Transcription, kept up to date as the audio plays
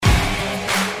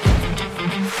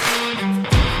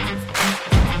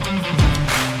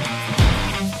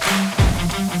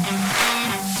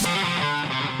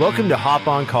Welcome to Hop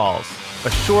On Calls, a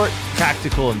short,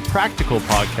 tactical, and practical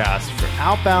podcast for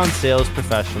outbound sales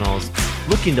professionals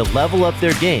looking to level up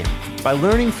their game by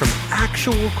learning from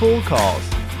actual cold calls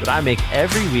that I make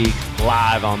every week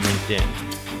live on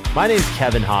LinkedIn. My name is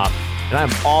Kevin Hop, and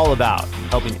I'm all about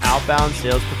helping outbound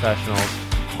sales professionals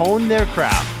hone their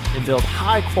craft and build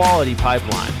high-quality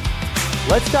pipeline.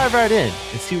 Let's dive right in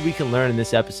and see what we can learn in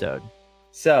this episode.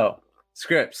 So,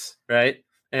 scripts, right?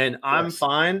 And I'm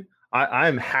fine.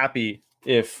 I'm happy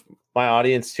if my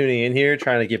audience tuning in here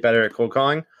trying to get better at cold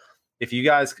calling. If you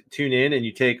guys tune in and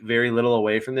you take very little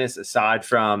away from this, aside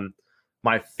from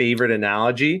my favorite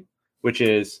analogy, which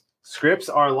is scripts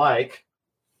are like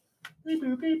beep,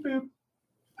 boop, beep, boop,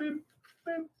 boop,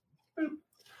 boop, boop.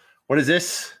 What is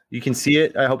this? You can see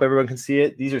it. I hope everyone can see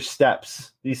it. These are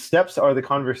steps. These steps are the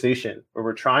conversation where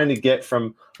we're trying to get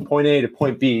from point A to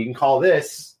point B. You can call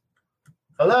this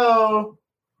hello.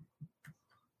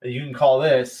 And you can call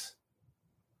this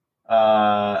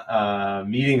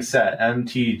meeting set,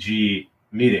 MTG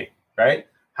meeting, right?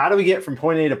 How do we get from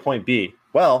point A to point B?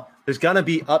 Well, there's going to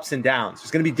be ups and downs.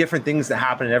 There's going to be different things that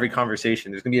happen in every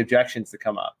conversation. There's going to be objections that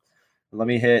come up. Let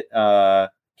me hit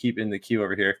keep in the queue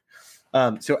over here.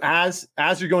 So as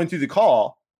you're going through the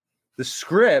call, the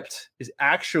script is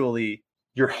actually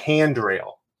your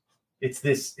handrail. It's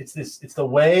the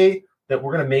way that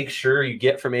we're going to make sure you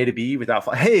get from A to B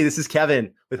without. Hey, this is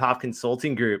Kevin with Hop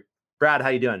Consulting Group. Brad, how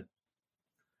you doing?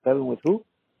 Kevin with who?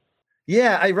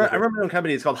 Yeah, I run my own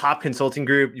company. It's called Hop Consulting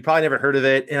Group. You probably never heard of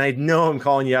it, and I know I'm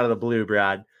calling you out of the blue,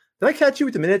 Brad. Did I catch you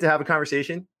with a minute to have a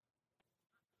conversation?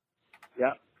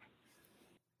 Yeah.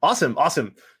 Awesome.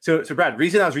 So Brad,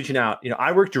 reason I was reaching out,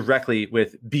 I work directly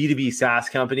with B2B SaaS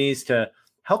companies to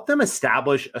help them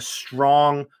establish a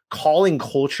strong calling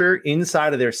culture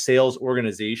inside of their sales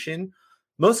organization,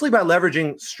 mostly by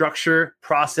leveraging structure,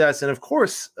 process, and of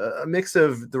course, a mix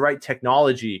of the right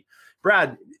technology.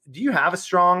 Brad, do you have a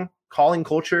strong calling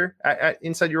culture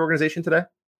inside your organization today?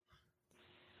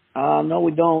 No,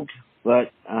 we don't.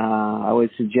 But I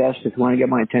would suggest if you want to get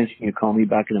my attention, you call me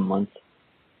back in a month.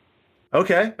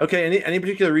 Okay. Any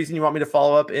particular reason you want me to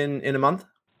follow up in a month?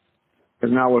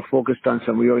 Because now we're focused on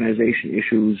some reorganization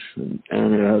issues, and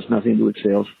it has nothing to do with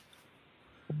sales.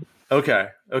 Okay.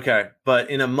 But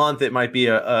in a month, it might be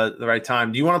the right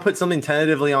time. Do you want to put something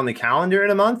tentatively on the calendar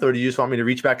in a month, or do you just want me to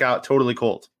reach back out totally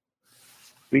cold?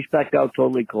 Reach back out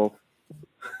totally cold.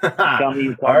 Tell me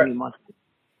you call me in a month.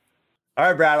 All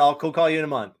right, Brad, I'll call you in a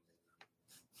month.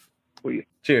 For you.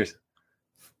 Cheers.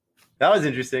 That was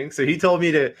interesting. So he told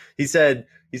me he said,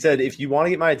 if you want to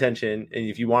get my attention and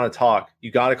if you want to talk, you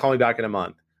got to call me back in a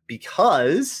month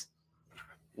because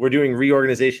we're doing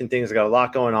reorganization things. I got a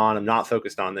lot going on. I'm not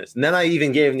focused on this. And then I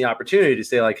even gave him the opportunity to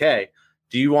say like, hey,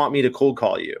 do you want me to cold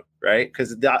call you? Right.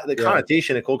 Because the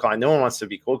connotation of cold calling, no one wants to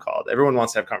be cold called. Everyone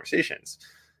wants to have conversations.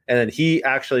 And then he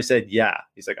actually said, yeah,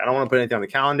 he's like, I don't want to put anything on the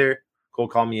calendar.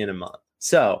 Cold call me in a month.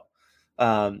 So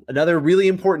another really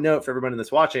important note for everyone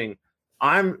that's watching,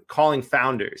 I'm calling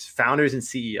founders and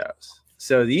CEOs.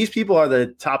 So these people are the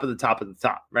top of the top of the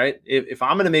top, right? If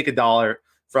I'm going to make $1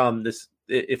 from this,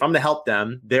 if I'm going to help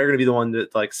them, they're going to be the one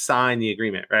that like sign the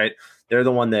agreement, right? They're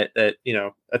the one that at the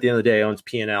end of the day owns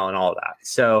P&L and all of that.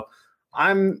 So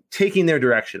I'm taking their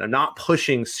direction. I'm not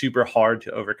pushing super hard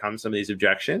to overcome some of these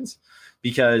objections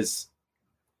because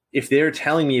if they're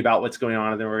telling me about what's going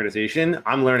on in their organization,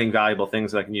 I'm learning valuable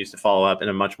things that I can use to follow up in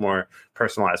a much more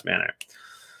personalized manner.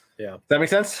 Yeah. Does that make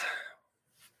sense?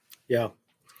 Yeah.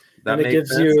 And it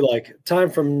gives you like time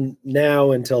from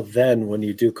now until then when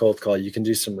you do cold call, you can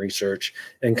do some research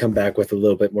and come back with a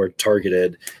little bit more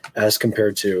targeted as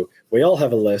compared to we all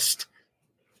have a list,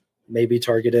 maybe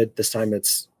targeted. This time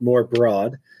it's more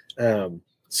broad.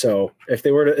 So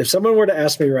if someone were to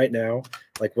ask me right now,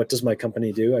 like, what does my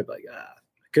company do? I'd be like, I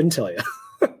couldn't tell you.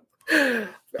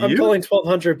 I'm calling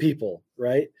 1,200 people,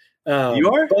 right?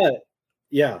 You are? But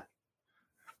yeah.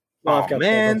 Well, I've got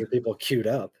 1,200 people queued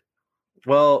up.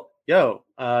 Well,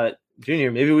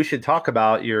 Junior, maybe we should talk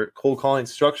about your cold calling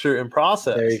structure and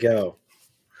process. There you go.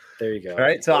 All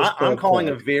right. So I'm calling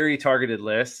a very targeted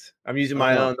list. I'm using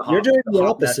my own. You're doing the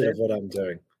opposite of what I'm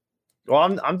doing.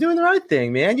 Well, I'm doing the right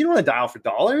thing, man. You don't want to dial for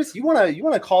dollars. You want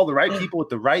to call the right people with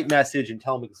the right message and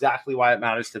tell them exactly why it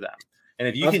matters to them. And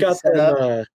if you can set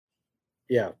up,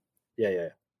 yeah,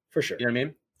 for sure. You know what I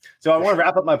mean? So I want to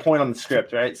wrap up my point on the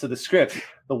script, right? So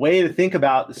the way to think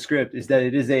about the script is that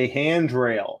it is a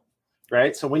handrail,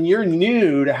 right? So when you're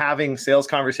new to having sales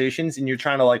conversations and you're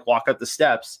trying to like walk up the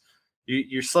steps,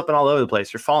 you're slipping all over the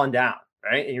place. You're falling down,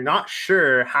 right? And you're not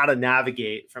sure how to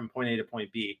navigate from point A to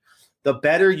point B. The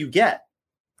better you get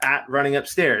at running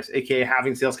upstairs, aka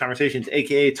having sales conversations,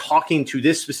 aka talking to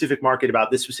this specific market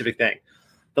about this specific thing,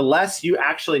 the less you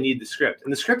actually need the script.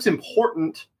 And the script's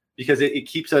important because it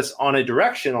keeps us on a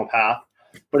directional path,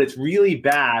 but it's really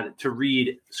bad to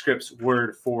read scripts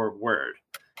word for word.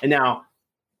 And now,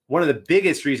 one of the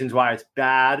biggest reasons why it's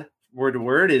bad word to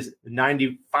word is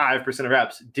 95% of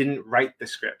reps didn't write the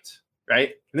script,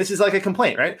 right? And this is like a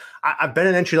complaint, right? I've been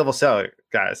an entry-level seller,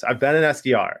 guys. I've been an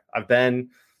SDR. I've been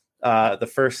the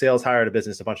first sales hire at a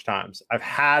business a bunch of times. I've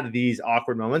had these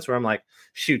awkward moments where I'm like,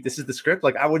 shoot, this is the script.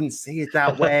 Like, I wouldn't say it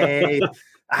that way.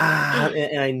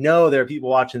 And I know there are people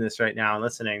watching this right now and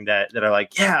listening that are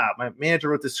like, yeah, my manager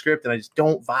wrote the script and I just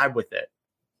don't vibe with it.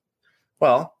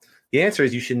 Well, the answer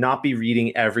is you should not be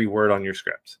reading every word on your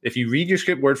script. If you read your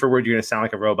script word for word, you're going to sound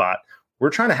like a robot.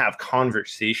 We're trying to have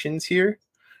conversations here.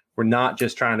 We're not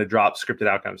just trying to drop scripted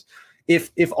outcomes.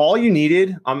 If all you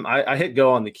needed, I hit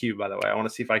go on the cue, by the way. I want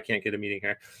to see if I can't get a meeting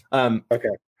here. Okay.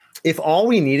 If all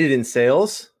we needed in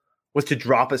sales was to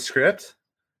drop a script,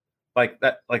 like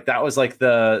that was like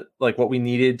what we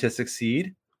needed to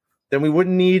succeed, then we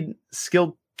wouldn't need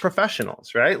skilled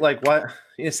professionals, right? Like what,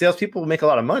 salespeople make a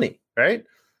lot of money, right?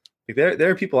 Like there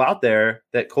are people out there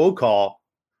that cold call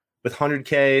with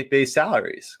 100K base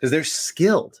salaries because they're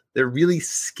skilled. They're really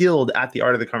skilled at the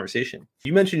art of the conversation.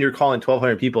 You mentioned you're calling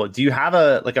 1,200 people. Do you have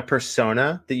a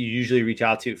persona that you usually reach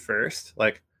out to first?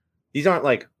 Like these aren't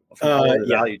like the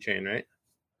value chain, right?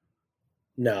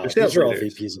 No, these are all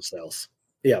VPs of sales.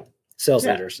 Yeah, sales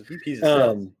leaders. VPs of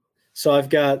sales. So I've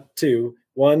got two.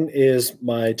 One is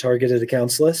my targeted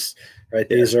accounts list, right?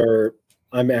 Yeah. These are,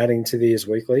 I'm adding to these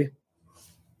weekly.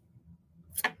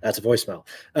 That's a voicemail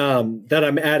that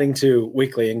I'm adding to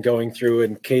weekly and going through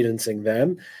and cadencing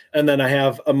them. And then I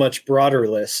have a much broader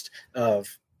list of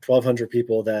 1,200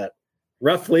 people that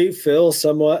roughly fill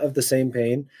somewhat of the same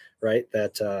pain, right?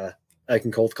 That I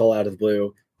can cold call out of the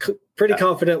blue, pretty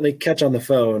confidently catch on the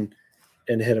phone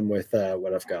and hit them with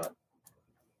what I've got.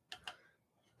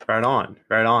 Right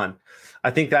on. I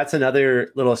think that's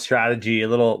another little strategy, a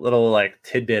little like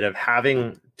tidbit of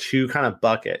having two kind of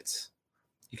buckets.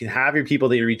 You can have your people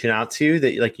that you're reaching out to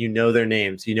that like, their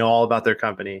names, all about their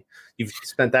company. You've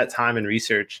spent that time in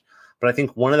research. But I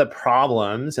think one of the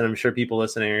problems, and I'm sure people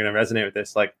listening are going to resonate with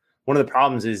this, like one of the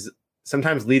problems is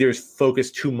sometimes leaders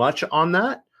focus too much on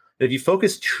that. If you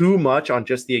focus too much on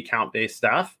just the account-based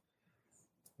stuff,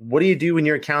 what do you do when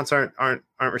your accounts aren't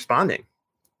responding?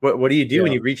 What do you do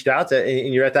when you reached out to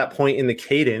and you're at that point in the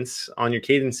cadence on your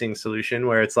cadencing solution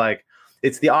where it's like,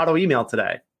 it's the auto email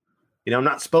today. I'm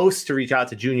not supposed to reach out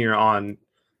to Junior on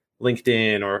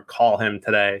LinkedIn or call him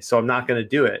today, so I'm not going to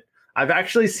do it. I've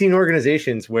actually seen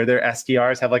organizations where their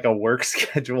SDRs have like a work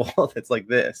schedule that's like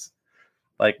this.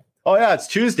 Like, oh yeah, it's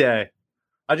Tuesday.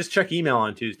 I just check email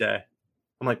on Tuesday.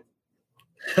 I'm like,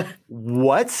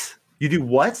 what? You do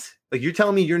what? Like you're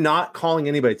telling me you're not calling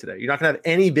anybody today. You're not going to have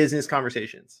any business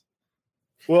conversations.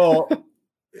 Well,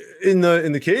 in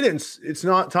the cadence, it's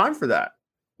not time for that.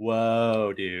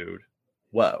 Whoa, dude.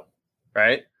 Whoa.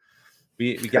 Right?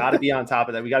 We got to be on top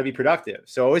of that. We got to be productive.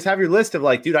 So always have your list of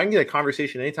like, dude, I can get a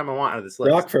conversation anytime I want out of this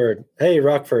list. Rockford. Hey,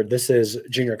 Rockford. This is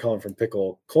Junior calling from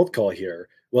Pickle Cold Call here.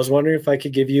 Was wondering if I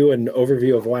could give you an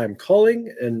overview of why I'm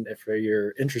calling. And if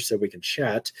you're interested, we can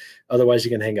chat. Otherwise,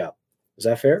 you can hang up. Is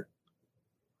that fair?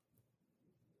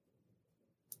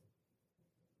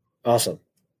 Awesome.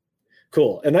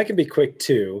 Cool. And that can be quick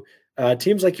too.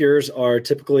 Teams like yours are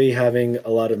typically having a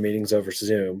lot of meetings over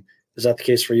Zoom. Is that the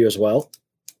case for you as well?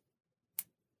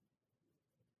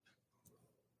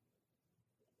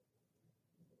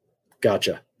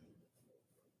 Gotcha.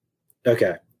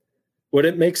 Okay. Would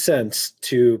it make sense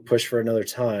to push for another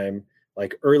time,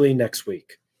 like early next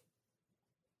week?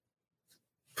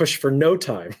 Push for no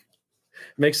time.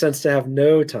 Makes sense to have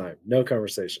no time, no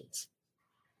conversations.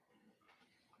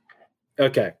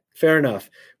 Okay, fair enough.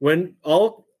 When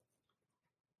I'll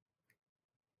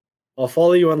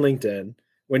follow you on LinkedIn.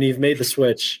 When you've made the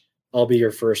switch, I'll be your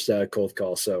first cold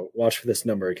call. So watch for this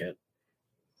number again.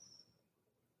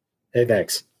 Hey,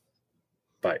 thanks.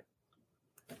 Bye.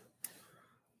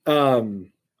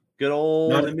 Good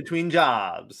old in between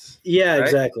jobs. Yeah, right?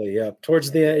 Exactly. Yeah.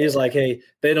 Towards the end, he's like, hey,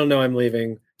 they don't know I'm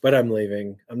leaving, but I'm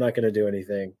leaving. I'm not going to do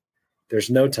anything. There's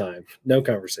no time, no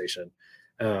conversation.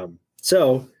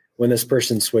 So when this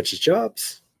person switches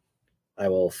jobs, I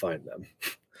will find them.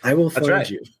 I will find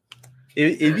you.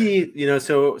 It'd be,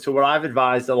 so what I've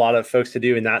advised a lot of folks to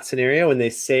do in that scenario, when they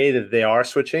say that they are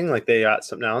switching, like they got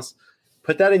something else,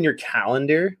 put that in your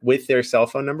calendar with their cell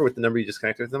phone number, with the number you just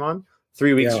connected with them on,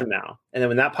 3 weeks from now. And then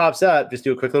when that pops up, just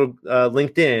do a quick little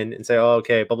LinkedIn and say, oh,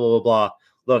 okay, blah, blah, blah, blah.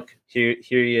 Look, here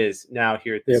he is now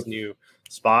here at this new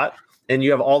spot, and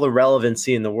you have all the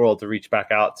relevancy in the world to reach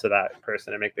back out to that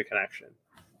person and make the connection.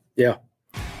 Yeah,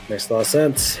 makes a lot of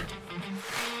sense.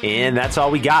 And that's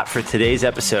all we got for today's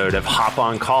episode of Hop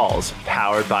On Calls,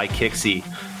 powered by Kixie.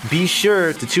 Be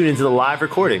sure to tune into the live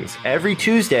recordings every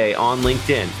Tuesday on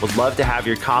LinkedIn. Would love to have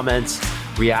your comments,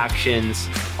 reactions,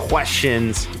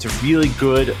 questions. It's a really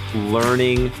good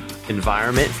learning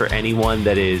environment for anyone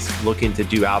that is looking to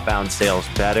do outbound sales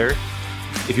better.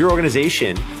 If your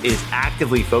organization is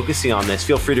actively focusing on this,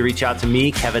 feel free to reach out to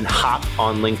me, Kevin Hop,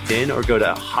 on LinkedIn, or go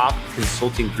to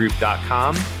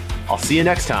hopconsultinggroup.com. I'll see you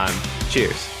next time.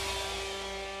 Cheers.